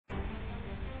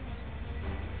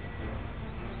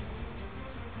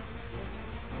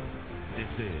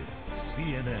This is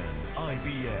CNN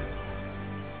IBN.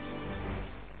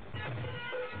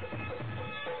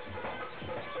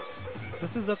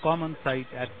 This is a common sight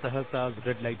at Saharsa's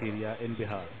red light area in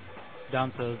Bihar.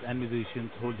 Dancers and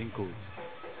musicians holding courts.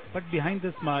 But behind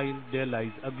the smile, there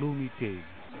lies a gloomy tale.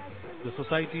 The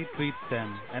society treats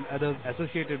them and others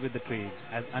associated with the trade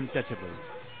as untouchable.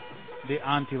 They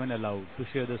aren't even allowed to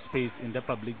share the space in the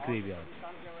public graveyard.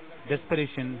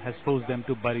 Desperation has forced them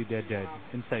to bury their dead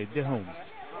inside their homes.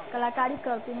 कलाकारी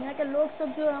करते हैं कि लोग सब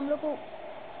जो हम लोग को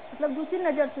मतलब दूसरी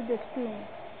नज़र से देखते हैं,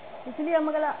 इसलिए हम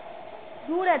अगला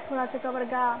दूर है थोड़ा सा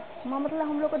कब्रगाह, मतलब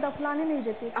हम लोग को दफनाने नहीं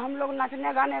देते। हम लोग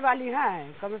नाचने गाने वाली हैं,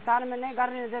 कब्रिस्तान में नहीं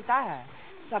गाने देता है,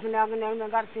 तो अपने आंगन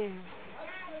में गाते हैं।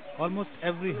 Almost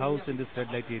every house in this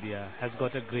red light area has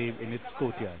got a grave in its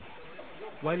courtyard,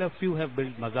 while a few have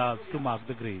built mazars to mark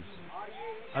the graves.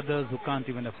 Others who can't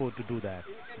even afford to do that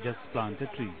just plant a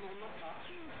tree.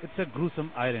 It's a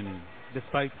gruesome irony.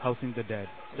 Despite housing the dead,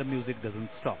 the music doesn't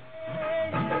stop.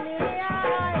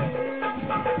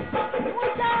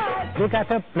 They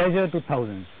cater pleasure to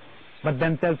thousands, but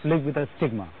themselves live with a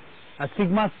stigma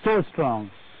so strong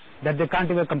that they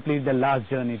can't even complete their last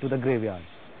journey to the graveyard.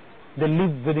 They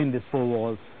live within these four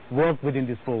walls, work within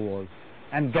these four walls,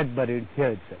 and get buried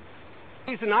here itself.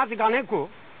 इस नाच गाने को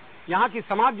यहाँ की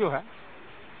समाज जो है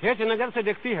हेच नजर से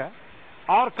देखती है,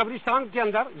 और कब्रिस्तान के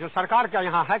अंदर जो सरकार का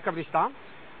यहाँ है कब्रिस्तान,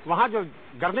 वहाँ जो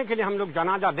करने के लिए हम लोग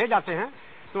जनाजा दे जाते हैं,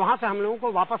 तो वहाँ से हम लोगों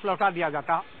को वापस लौटा दिया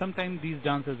जाता। Sometimes these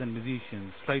dancers and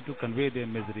musicians try to convey their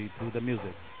misery through the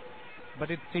music,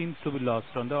 but it seems to be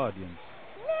lost on the audience.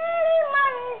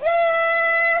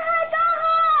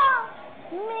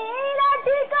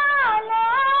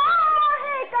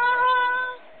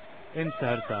 In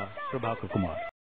Saharsa, Prabhakar Kumar.